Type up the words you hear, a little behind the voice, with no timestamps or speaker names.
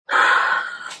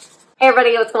Hey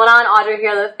everybody, what's going on? Audrey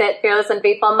here, the Fit, Fearless, and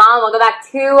Faithful Mom. Welcome back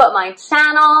to my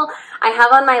channel. I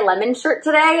have on my lemon shirt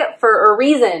today for a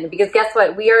reason, because guess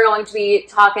what? We are going to be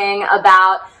talking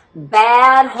about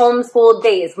bad homeschool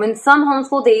days. When some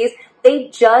homeschool days, they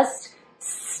just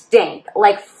stink,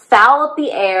 like foul up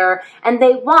the air, and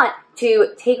they want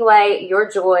to take away your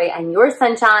joy and your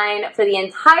sunshine for the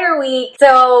entire week.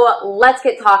 So let's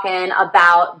get talking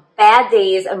about bad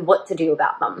days and what to do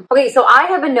about them. Okay, so I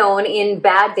have been known in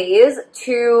bad days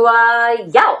to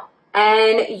yell.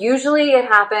 And usually it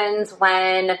happens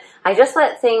when I just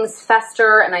let things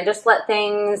fester and I just let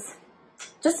things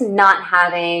just not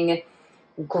having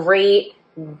great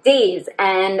days.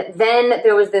 And then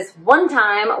there was this one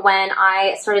time when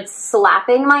I started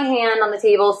slapping my hand on the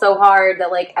table so hard that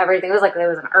like everything was like there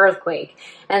was an earthquake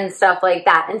and stuff like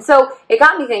that. And so it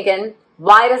got me thinking,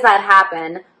 why does that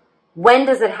happen? When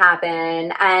does it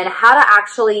happen? And how to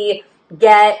actually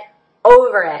get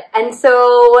over it. And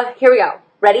so here we go.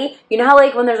 Ready? You know how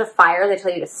like when there's a fire, they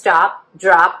tell you to stop,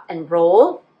 drop, and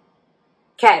roll?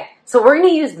 Okay, so we're going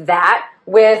to use that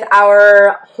with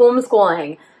our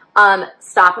homeschooling.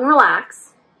 Stop and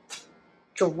relax,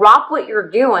 drop what you're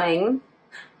doing,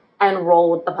 and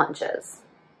roll with the punches.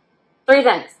 3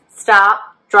 things.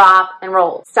 Stop, drop, and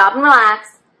roll. Stop and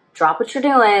relax, drop what you're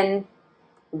doing,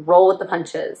 roll with the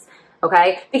punches.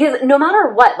 Okay? Because no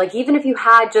matter what, like even if you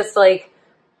had just like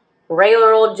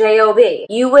regular old job,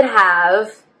 you would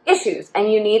have issues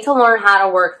and you need to learn how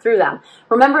to work through them.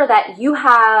 Remember that you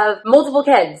have multiple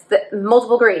kids,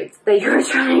 multiple grades that you're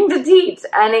trying to teach,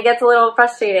 and it gets a little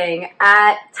frustrating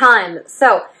at times.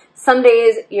 So some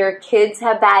days your kids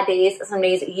have bad days, some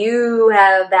days you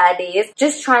have bad days.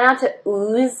 Just try not to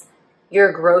ooze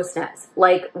your grossness.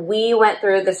 Like we went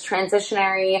through this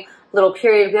transitionary little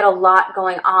period. We had a lot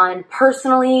going on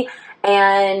personally,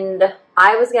 and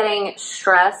I was getting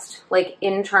stressed like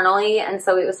internally, and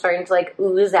so it was starting to like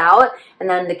ooze out, and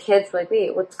then the kids were like,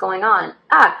 wait, what's going on?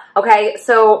 Okay,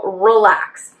 so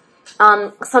relax.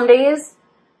 Some days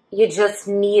you just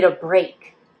need a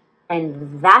break,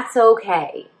 and that's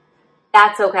okay.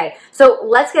 That's okay. So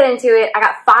let's get into it. I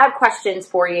got 5 questions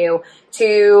for you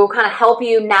to kind of help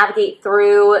you navigate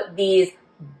through these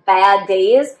bad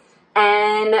days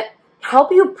and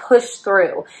help you push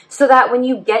through so that when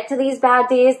you get to these bad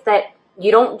days that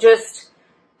you don't just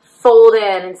fold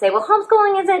in and say, well,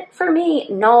 homeschooling isn't for me.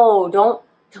 No, don't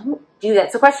do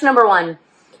that. So question number 1,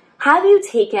 have you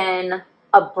taken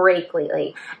a break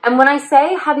lately? And when I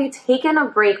say, have you taken a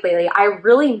break lately, I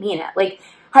really mean it. Like,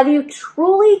 have you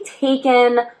truly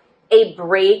taken a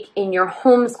break in your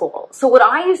homeschool? So what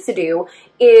I used to do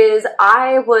is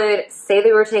I would say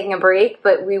they were taking a break,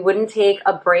 but we wouldn't take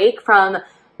a break from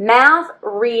math,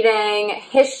 reading,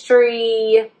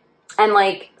 history, and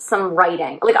like some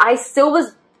writing. Like I still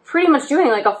was pretty much doing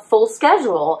like a full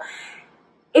schedule.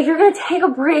 If you're gonna take a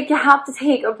break, you have to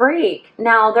take a break.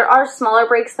 Now there are smaller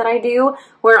breaks that I do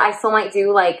where I still might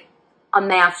do like a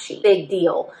math sheet, big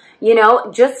deal, you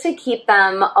know, just to keep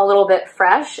them a little bit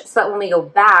fresh so that when we go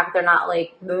back, they're not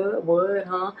like, what,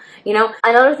 huh? You know,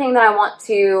 another thing that I want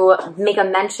to make a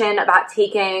mention about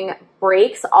taking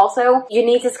breaks also, you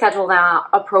need to schedule them out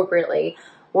appropriately.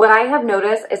 What I have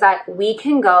noticed is that we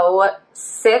can go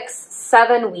 6,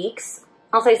 7 weeks,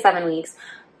 I'll say 7 weeks,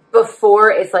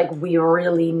 before it's like we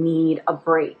really need a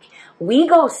break. We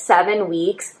go 7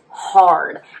 weeks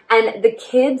hard, and the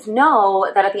kids know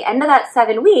that at the end of that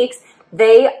 7 weeks,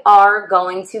 they are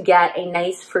going to get a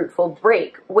nice fruitful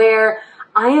break where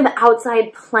I am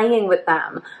outside playing with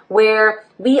them, where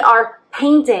we are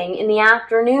painting in the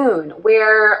afternoon,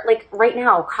 where like right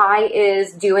now Kai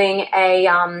is doing a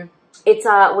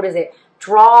what is it?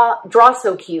 Draw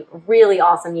So Cute, really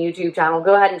awesome YouTube channel.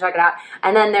 Go ahead and check it out.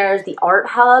 And then there's the art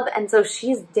hub, and so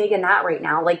she's digging that right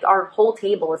now. Like our whole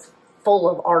table is full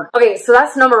of art. Okay, so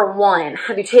that's number 1.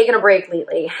 Have you taken a break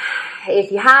lately?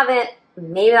 If you haven't,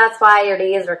 maybe that's why your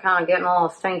days are kind of getting a little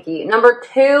stinky. Number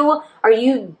 2, are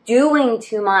you doing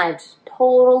too much?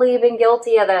 Totally been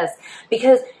guilty of this,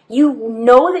 because you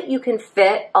know that you can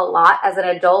fit a lot as an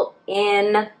adult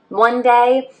in one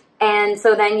day. And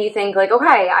so then you think like,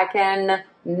 okay, I can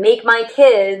make my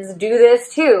kids do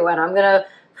this too, and I'm going to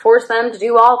force them to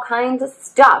do all kinds of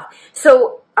stuff.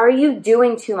 So are you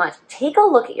doing too much? Take a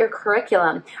look at your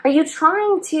curriculum. Are you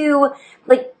trying to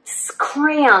like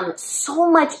cram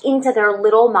so much into their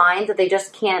little minds that they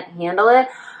just can't handle it?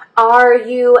 Are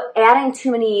you adding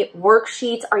too many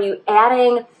worksheets? Are you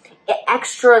adding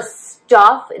extra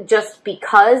stuff just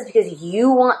because you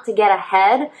want to get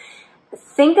ahead?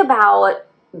 Think about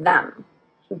them.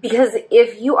 Because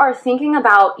if you are thinking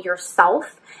about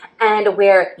yourself and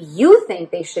where you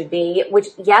think they should be, which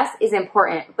yes is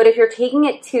important, but if you're taking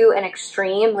it to an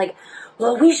extreme, like,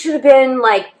 well, we should have been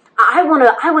like, I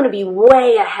want to be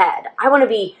way ahead. I want to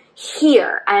be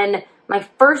here. And my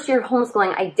first year of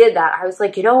homeschooling, I did that. I was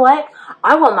like, you know what?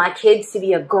 I want my kids to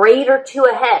be a grade or two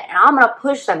ahead, and I'm going to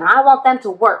push them, and I want them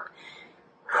to work.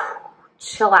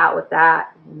 Chill out with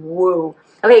that. Woo.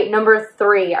 Okay, number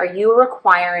 3, are you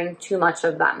requiring too much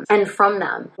of them and from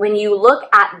them? When you look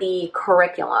at the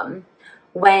curriculum,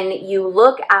 when you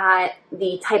look at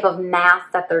the type of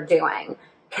math that they're doing,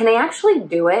 can they actually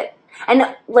do it?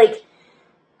 And like,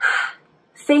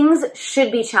 things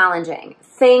should be challenging.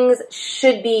 Things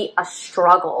should be a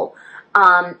struggle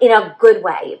in a good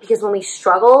way, because when we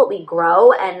struggle, we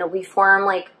grow and we form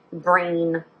like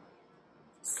brain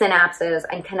synapses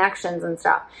and connections and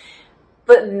stuff.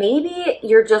 But maybe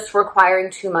you're just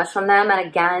requiring too much from them, and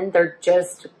again, they're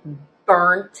just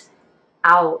burnt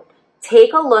out.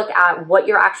 Take a look at what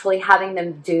you're actually having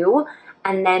them do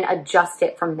and then adjust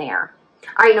it from there.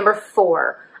 All right, number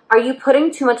 4. Are you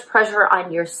putting too much pressure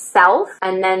on yourself?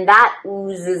 And then that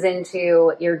oozes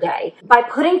into your day. By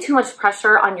putting too much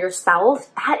pressure on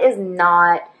yourself, that is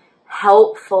not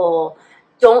helpful.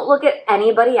 Don't look at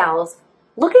anybody else.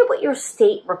 Look at what your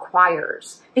state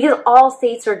requires, because all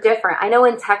states are different. I know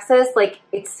in Texas, like,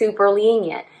 it's super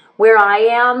lenient. Where I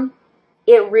am,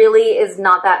 it really is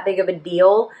not that big of a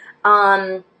deal.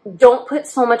 Don't put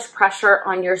so much pressure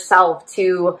on yourself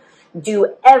to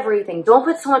do everything. Don't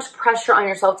put so much pressure on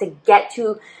yourself to get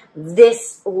to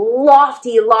this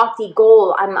lofty, lofty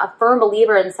goal. I'm a firm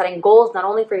believer in setting goals, not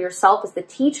only for yourself as the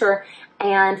teacher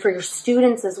and for your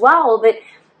students as well, but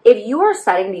if you are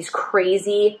setting these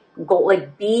crazy goals,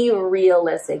 like, be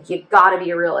realistic. You gotta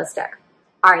be realistic.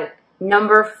 All right,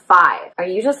 number 5, are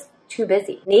you just too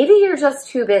busy? Maybe you're just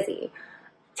too busy.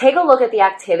 Take a look at the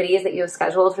activities that you have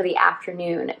scheduled for the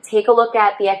afternoon. Take a look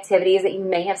at the activities that you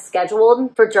may have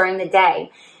scheduled for during the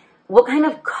day. What kind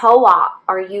of co-op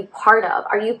are you part of?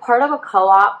 Are you part of a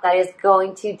co-op that is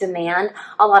going to demand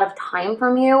a lot of time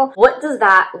from you? What does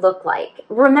that look like?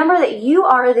 Remember that you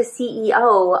are the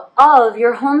CEO of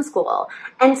your homeschool.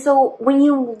 And so when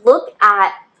you look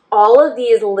at all of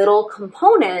these little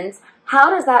components, how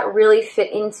does that really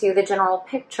fit into the general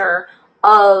picture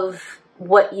of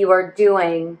what you are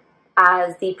doing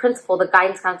as the principal, the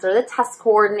guidance counselor, the test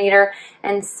coordinator,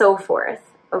 and so forth,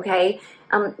 okay?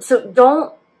 So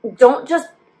don't just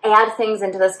add things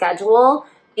into the schedule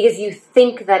because you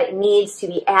think that it needs to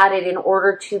be added in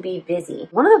order to be busy.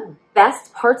 One of the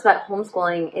best parts about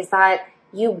homeschooling is that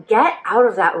you get out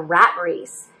of that rat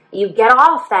race. You get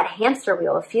off that hamster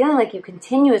wheel of feeling like you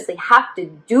continuously have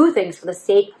to do things for the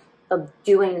sake of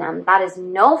doing them. That is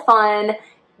no fun.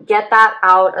 Get that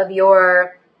out of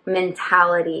your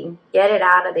mentality. Get it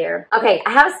out of there. Okay,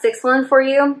 I have a 6th one for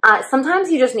you.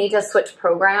 Sometimes you just need to switch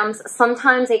programs.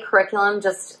 Sometimes a curriculum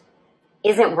just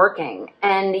isn't working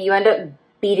and you end up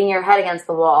beating your head against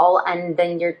the wall, and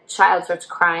then your child starts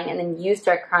crying, and then you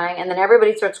start crying, and then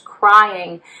everybody starts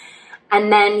crying,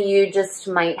 and then you just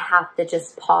might have to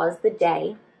just pause the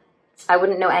day. I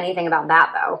wouldn't know anything about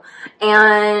that though.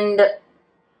 And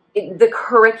the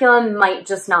curriculum might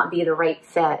just not be the right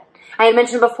fit. I had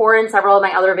mentioned before in several of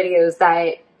my other videos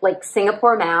that, like,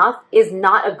 Singapore math is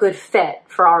not a good fit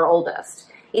for our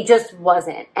oldest. It just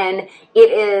wasn't. And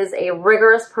it is a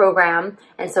rigorous program.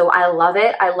 And so I love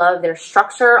it. I love their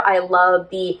structure. I love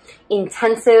the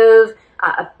intensive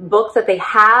books that they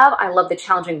have. I love the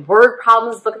challenging word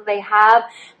problems book that they have.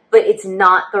 But it's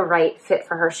not the right fit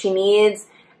for her. She needs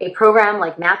a program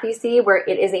like Math UC where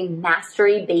it is a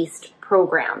mastery-based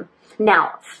program.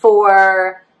 Now,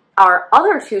 for our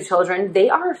other 2 children, they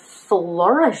are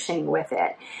flourishing with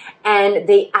it and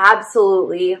they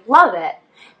absolutely love it.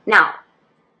 Now,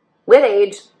 with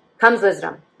age comes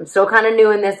wisdom. I'm still kind of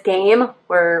new in this game.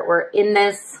 We're in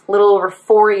this a little over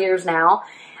 4 years now,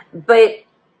 but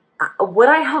what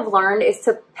I have learned is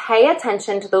to pay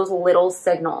attention to those little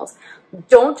signals.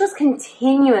 Don't just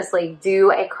continuously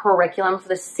do a curriculum for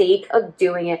the sake of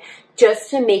doing it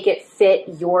just to make it fit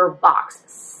your box.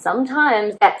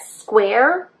 Sometimes that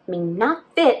square may not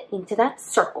fit into that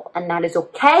circle, and that is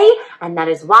okay, and that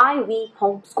is why we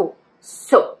homeschool.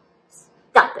 So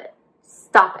stop it.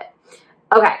 Stop it.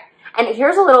 Okay, and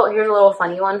here's a little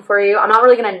funny one for you. I'm not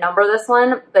really going to number this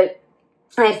one, but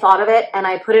I thought of it and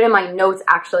I put it in my notes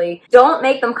actually. Don't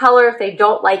make them color if they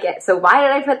don't like it. So why did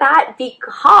I put that?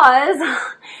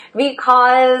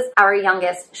 Because our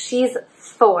youngest, she's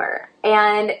 4,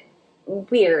 and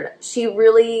weird. She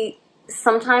really,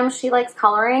 sometimes she likes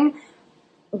coloring,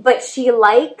 but she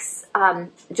likes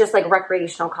just like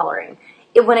recreational coloring.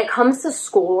 when it comes to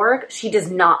schoolwork, she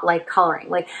does not like coloring.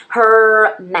 Like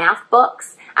her math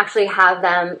books actually have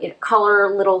them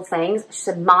color little things. She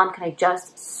said, Mom, can I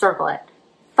just circle it?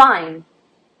 Fine.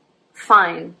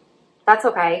 Fine. That's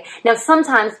okay. Now,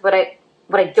 sometimes what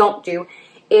I don't do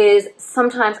is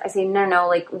sometimes I say, no,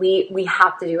 like we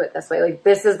have to do it this way. Like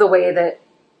this is the way that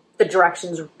the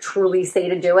directions truly say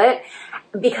to do it.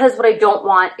 Because what I don't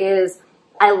want is,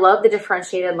 I love the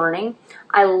differentiated learning.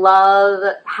 I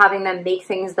love having them make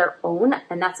things their own,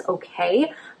 and that's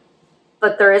okay.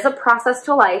 But there is a process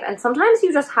to life, and sometimes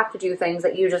you just have to do things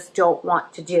that you just don't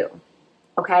want to do,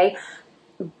 okay?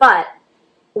 But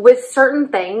with certain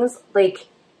things, like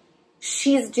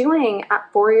she's doing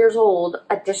at 4 years old,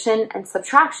 addition and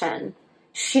subtraction.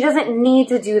 She doesn't need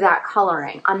to do that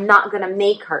coloring. I'm not going to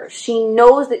make her. She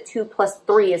knows that 2 plus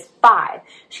 3 is 5.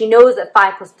 She knows that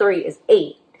 5 plus 3 is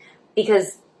 8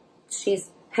 because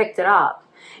she's picked it up.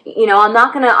 You know, I'm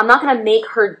not gonna make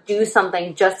her do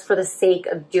something just for the sake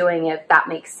of doing it, if that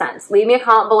makes sense. Leave me a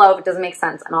comment below if it doesn't make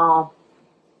sense, and I'll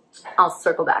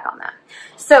circle back on that.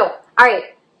 So, all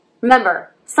right,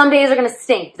 remember, some days are gonna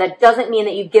stink. That doesn't mean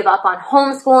that you give up on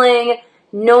homeschooling.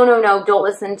 No, don't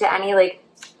listen to any like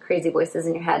crazy voices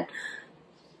in your head.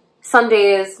 Some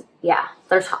days, yeah,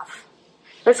 they're tough.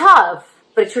 They're tough,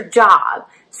 but it's your job.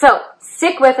 So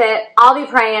stick with it. I'll be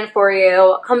praying for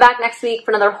you. Come back next week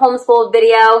for another homeschool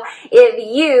video. If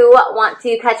you want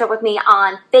to catch up with me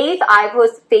on faith, I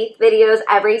post faith videos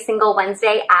every single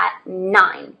Wednesday at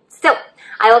 9. So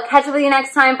I will catch up with you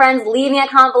next time, friends. Leave me a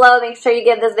comment below. Make sure you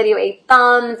give this video a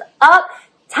thumbs up.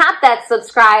 Tap that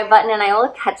subscribe button, and I will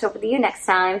catch up with you next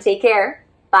time. Take care.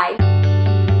 Bye.